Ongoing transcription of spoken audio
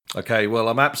Okay, well,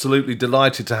 I'm absolutely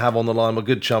delighted to have on the line my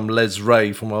good chum Les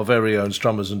Ray from our very own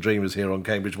Strummers and Dreamers here on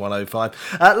Cambridge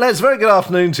 105. Les, very good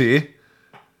afternoon to you.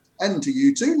 And to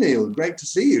you too, Neil. Great to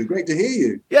see you. Great to hear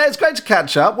you. Yeah, it's great to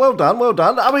catch up. Well done, well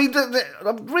done. I mean,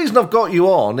 the reason I've got you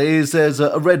on is there's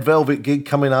a Red Velvet gig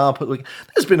coming up.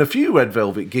 There's been a few Red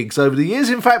Velvet gigs over the years.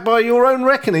 In fact, by your own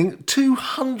reckoning,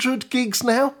 200 gigs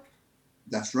now?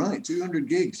 That's right, 200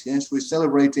 gigs. Yes, we're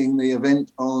celebrating the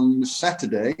event on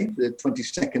Saturday, the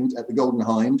 22nd, at the Golden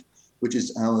Hind, which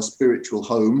is our spiritual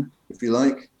home, if you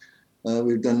like.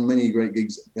 We've done many great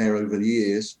gigs there over the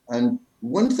years. And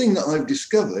one thing that I've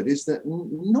discovered is that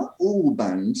not all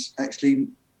bands actually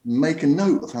make a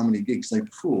note of how many gigs they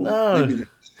perform. No.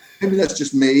 Maybe that's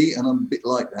just me, and I'm a bit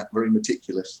like that, very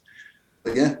meticulous.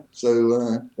 But yeah,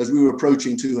 so as we were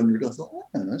approaching 200, I thought,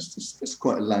 that's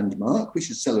quite a landmark. We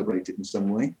should celebrate it in some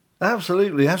way.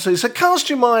 Absolutely, absolutely. So cast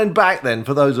your mind back then,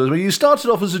 for those of us. You started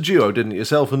off as a duo, didn't you,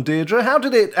 yourself and Deirdre? How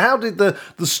did the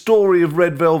story of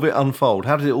Red Velvet unfold?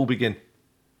 How did it all begin?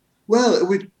 Well,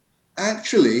 we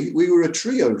were a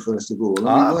trio, first of all, and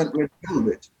we weren't Red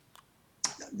Velvet.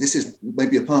 This is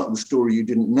maybe a part of the story you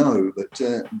didn't know, but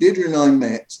Deirdre and I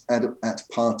met at a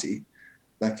party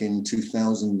back in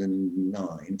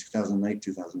 2008,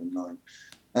 2009.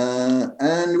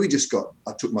 And we just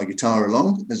I took my guitar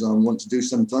along, as I want to do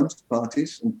sometimes to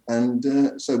parties. And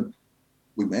so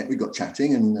we met, we got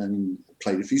chatting and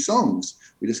played a few songs.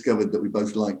 We discovered that we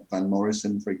both liked Van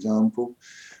Morrison, for example.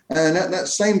 And at that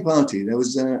same party, there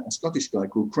was a Scottish guy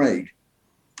called Craig.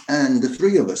 And the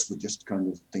three of us were just kind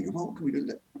of thinking, well, what can we do?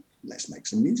 Let's make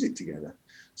some music together.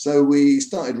 So we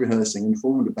started rehearsing and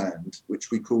formed a band,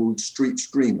 which we called Street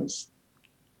Dreamers,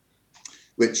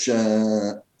 which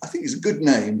I think is a good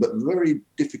name, but very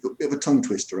difficult, bit of a tongue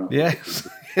twister. Yes,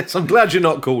 yes. I'm glad you're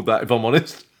not called that, if I'm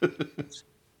honest.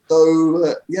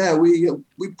 So we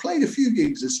played a few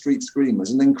gigs as Street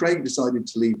Screamers, and then Craig decided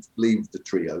to leave the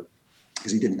trio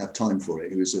because he didn't have time for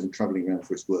it. He was travelling around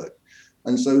for his work,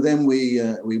 and so then we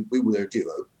were a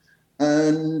duo,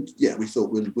 and yeah, we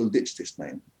thought we'll ditch this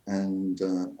name, and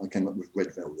I came up with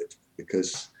Red Velvet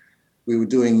because we were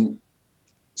doing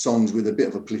songs with a bit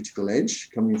of a political edge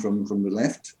coming from the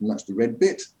left, and that's the red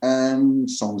bit, and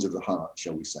songs of the heart,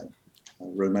 shall we say,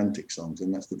 romantic songs,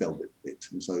 and that's the velvet bit.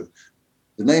 And so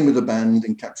the name of the band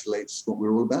encapsulates what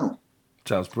we're all about.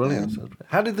 Sounds brilliant.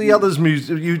 How did the others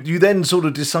you then sort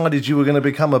of decided you were going to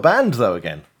become a band though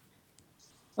again?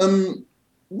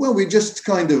 Well, we just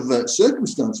kind of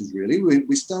circumstances, really.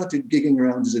 We started gigging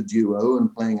around as a duo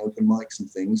and playing open mics and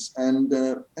things. And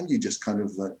you just kind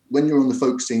of, when you're on the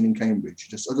folk scene in Cambridge,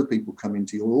 just other people come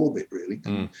into your orbit, really.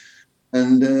 Mm.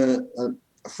 And a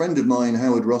friend of mine,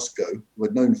 Howard Roscoe, who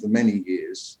I'd known for many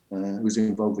years, who was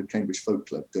involved with Cambridge Folk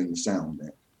Club doing the sound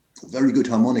there, a very good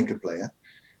harmonica player.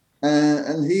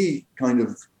 And he kind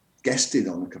of guested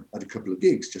at a couple of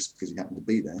gigs just because he happened to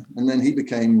be there. And then he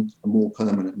became a more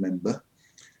permanent member.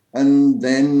 And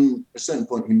then at a certain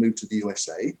point, he moved to the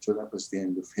USA. So that was the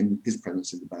end of his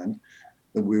presence in the band.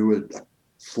 And we were a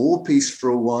four-piece for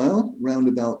a while, around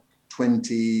about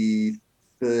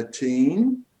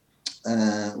 2013.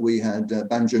 We had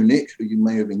Banjo Nick, who you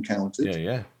may have encountered.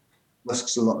 Yeah.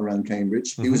 Busks a lot around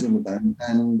Cambridge. Mm-hmm. He was in the band.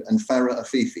 And Farah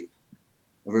Afifi,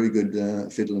 a very good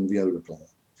fiddle and viola player.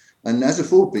 And as a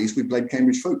four-piece, we played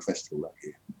Cambridge Folk Festival that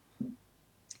year.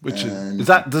 Which is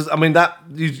that?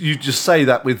 You just say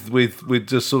that with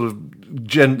just sort of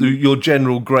your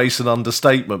general grace and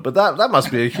understatement, but that must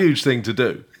be a huge thing to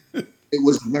do. It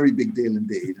was a very big deal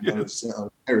indeed, and I was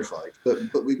terrified.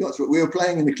 But we got through it. We were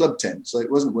playing in the club tent, so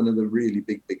it wasn't one of the really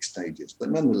big stages,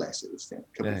 but nonetheless, it was a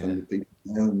couple of hundred people,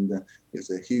 and it was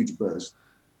a huge buzz.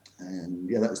 And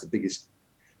yeah, that was the biggest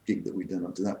gig that we'd done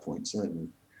up to that point, certainly.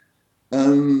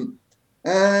 And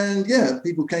yeah,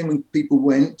 people came and people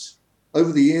went.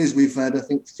 Over the years, we've had, I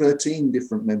think, 13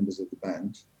 different members of the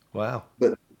band. Wow.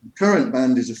 But the current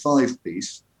band is a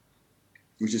five-piece,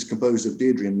 which is composed of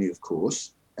Deirdre and me, of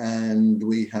course. And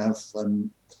we have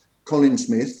Colin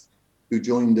Smith, who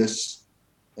joined us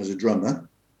as a drummer.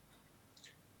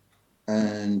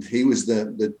 And he was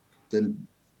the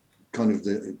kind of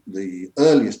the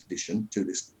earliest addition to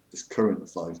this current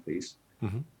five-piece.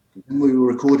 Mm-hmm. And we were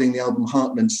recording the album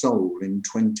Heartland Soul in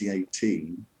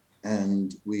 2018.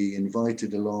 And we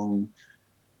invited along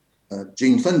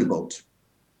Gene Thunderbolt,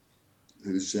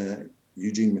 who's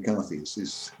Eugene McCarthy is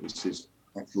his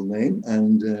actual name,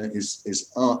 and his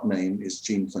art name is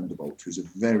Gene Thunderbolt, who's a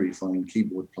very fine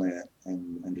keyboard player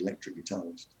and electric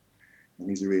guitarist. And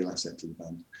he's a real asset to the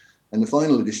band. And the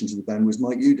final addition to the band was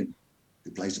Mike Uden, who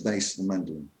plays the bass and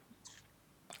mandolin.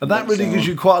 And that really gives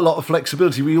you quite a lot of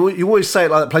flexibility. You always say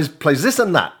it like that, plays this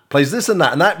and that. plays this and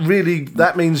that. And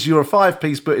that means you're a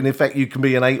 5-piece, but in effect you can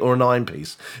be an 8 or a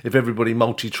 9-piece if everybody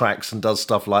multi-tracks and does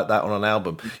stuff like that on an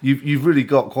album. You've really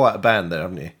got quite a band there,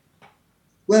 haven't you?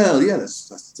 Well, yeah,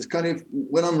 that's kind of,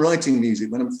 when I'm writing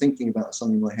music, when I'm thinking about a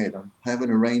song in my head, I have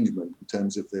an arrangement in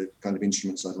terms of the kind of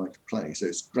instruments I'd like to play. So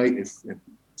it's great if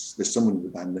there's someone in the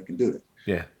band that can do it.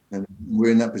 Yeah. And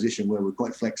we're in that position where we're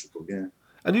quite flexible, yeah.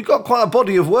 And you've got quite a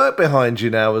body of work behind you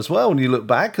now as well. When you look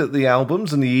back at the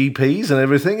albums and the EPs and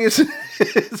everything,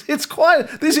 it's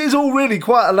quite, this is all really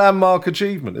quite a landmark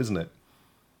achievement, isn't it?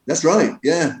 That's right,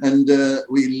 yeah. And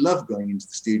we love going into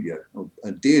the studio.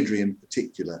 Deirdre in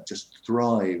particular just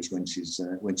thrives when she's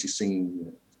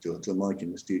singing to a mic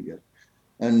in the studio.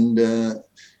 And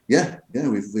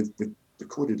we've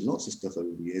recorded lots of stuff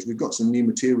over the years. We've got some new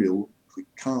material. We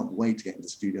can't wait to get into the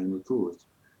studio and record,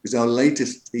 because our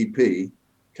latest EP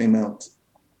came out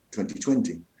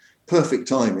 2020. Perfect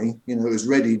timing, it was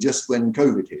ready just when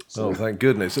COVID hit. So. Oh, thank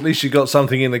goodness. At least you got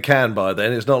something in the can by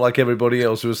then. It's not like everybody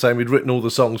else who was saying we'd written all the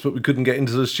songs, but we couldn't get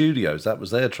into the studios. That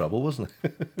was their trouble, wasn't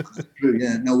it? True,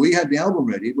 yeah. No, we had the album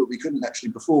ready, but we couldn't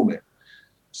actually perform it.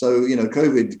 So,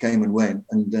 COVID came and went,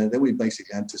 and then we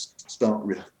basically had to start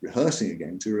rehearsing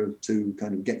again to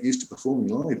kind of get used to performing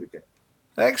live again.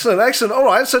 Excellent. All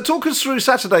right, so talk us through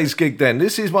Saturday's gig then.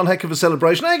 This is one heck of a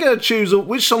celebration. How are you going to choose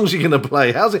which songs you're going to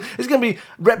play? How's it? Is it going to be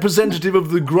representative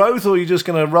of the growth, or are you just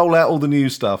going to roll out all the new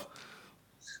stuff?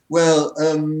 Well,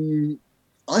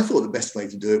 I thought the best way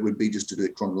to do it would be just to do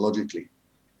it chronologically,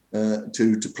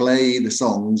 to play the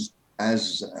songs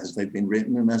as they've been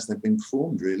written and as they've been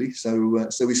performed, really. So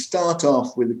we start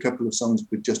off with a couple of songs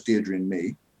with just Deirdre and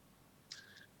me,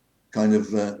 kind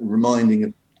of reminding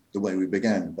of the way we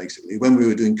began, basically, when we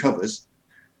were doing covers.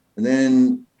 And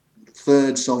then the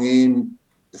third song in,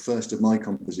 the first of my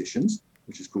compositions,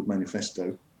 which is called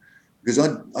Manifesto, because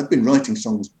I'd been writing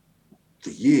songs for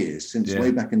years, since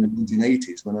way back in the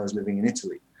 1980s when I was living in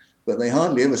Italy, but they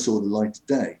hardly ever saw the light of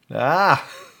day.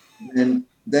 And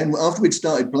then after we'd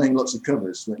started playing lots of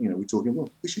covers, we're talking, well,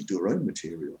 we should do our own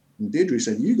material. And Deirdre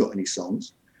said, you got any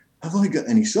songs? Have I got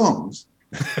any songs?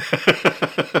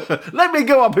 Let me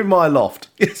go up in my loft.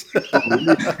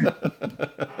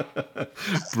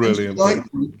 Brilliant.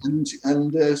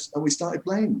 And we started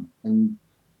playing, and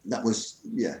that was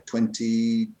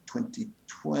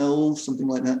 2012, something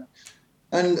like that.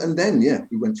 And then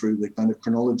we went through the kind of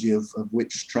chronology of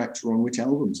which tracks were on which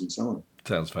albums and so on.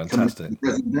 Sounds fantastic. The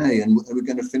present day, and we're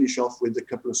going to finish off with a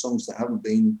couple of songs that are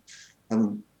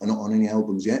not on any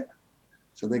albums yet,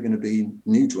 so they're going to be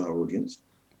new to our audience.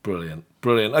 Brilliant.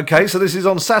 Okay, so this is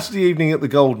on Saturday evening at the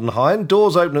Golden Hind.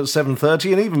 Doors open at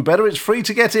 7:30, and even better, it's free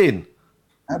to get in.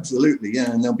 Absolutely,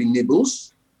 yeah, and there'll be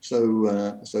nibbles,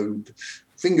 so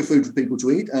finger food for people to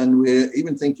eat, and we're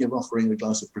even thinking of offering a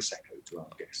glass of Prosecco to our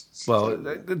guests. Well,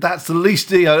 that's the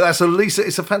least,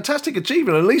 it's a fantastic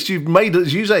achievement. At least you've made,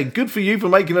 as you say, good for you for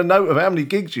making a note of how many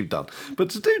gigs you've done.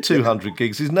 But to do 200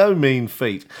 gigs is no mean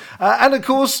feat. And of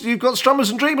course, you've got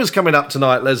Strummers and Dreamers coming up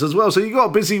tonight, Les, as well. So you've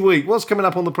got a busy week. What's coming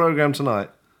up on the programme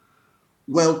tonight?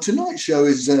 Well, tonight's show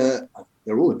is, they're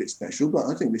all a bit special, but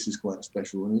I think this is quite a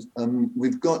special one.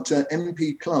 We've got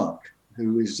MP Clark,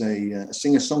 who is a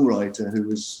singer-songwriter who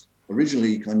was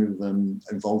originally kind of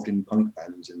involved in punk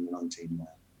bands in the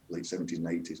late 70s and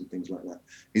 80s and things like that.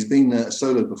 He's been a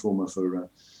solo performer for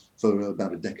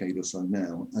about a decade or so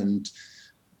now. And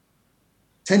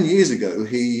 10 years ago,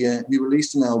 he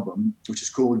released an album which is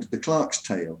called The Clark's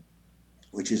Tale,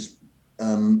 which is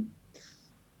a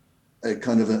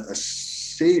kind of a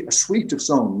suite of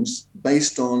songs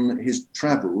based on his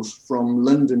travels from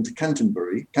London to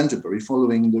Canterbury,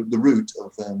 following the route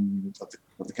of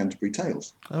the Canterbury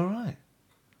Tales. All right.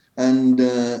 And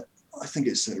I think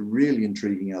it's a really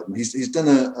intriguing album. He's done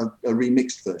a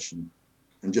remixed version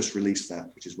and just released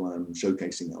that, which is why I'm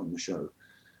showcasing it on the show.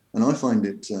 And I find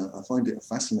it a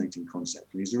fascinating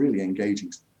concept, and he's really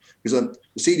engaging. Because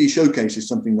the CD showcase is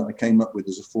something that I came up with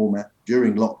as a format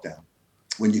during lockdown,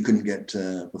 when you couldn't get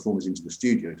performers into the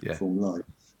studio to perform live.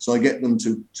 So I get them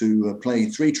to play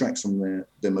 3 tracks from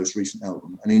their most recent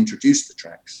album and introduce the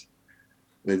tracks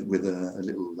with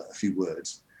a few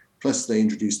words. Plus they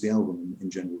introduce the album in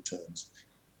general terms.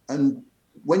 And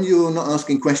when you're not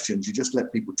asking questions, you just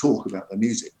let people talk about their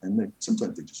music, and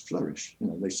sometimes they just flourish.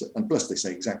 And plus they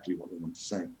say exactly what they want to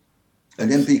say.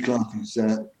 And MP Clark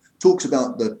talks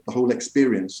about the whole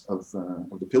experience of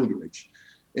the pilgrimage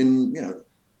in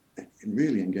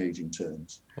really engaging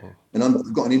terms. And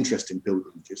I've got an interest in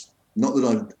pilgrimages. Not that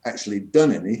I've actually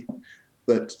done any,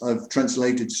 but I've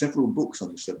translated several books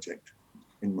on the subject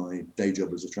in my day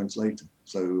job as a translator.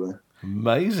 So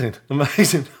Amazing.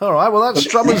 All right, well, that's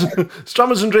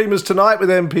Strummers and Dreamers tonight with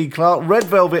MP Clark, Red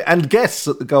Velvet, and guests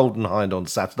at the Golden Hind on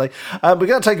Saturday. We're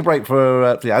going to take a break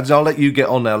for the ads. I'll let you get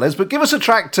on now, Les, but give us a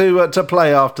track to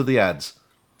play after the ads.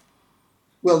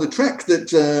 Well, the track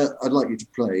that I'd like you to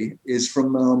play is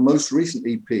from our most recent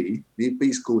EP. The EP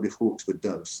is called If Hawks Were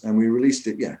Doves, and we released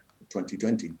it,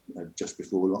 2020, just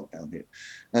before lockdown hit.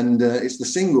 And it's the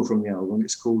single from the album.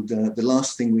 It's called The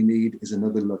Last Thing We Need Is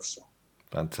Another Love Song.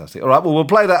 Fantastic. All right, well, we'll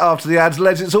play that after the ads.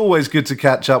 Les, it's always good to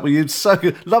catch up with you. So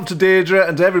good. Love to Deirdre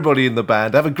and to everybody in the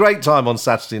band. Have a great time on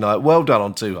Saturday night. Well done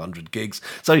on 200 gigs.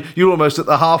 So you're almost at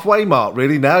the halfway mark,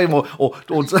 really, now, or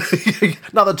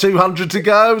another 200 to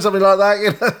go, something like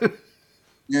that,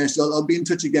 Yes, I'll be in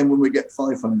touch again when we get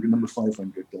 500, number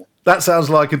 500 there. That sounds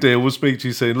like a deal. We'll speak to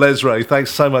you soon. Les Ray,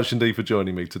 thanks so much indeed for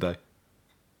joining me today.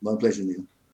 My pleasure, Neil.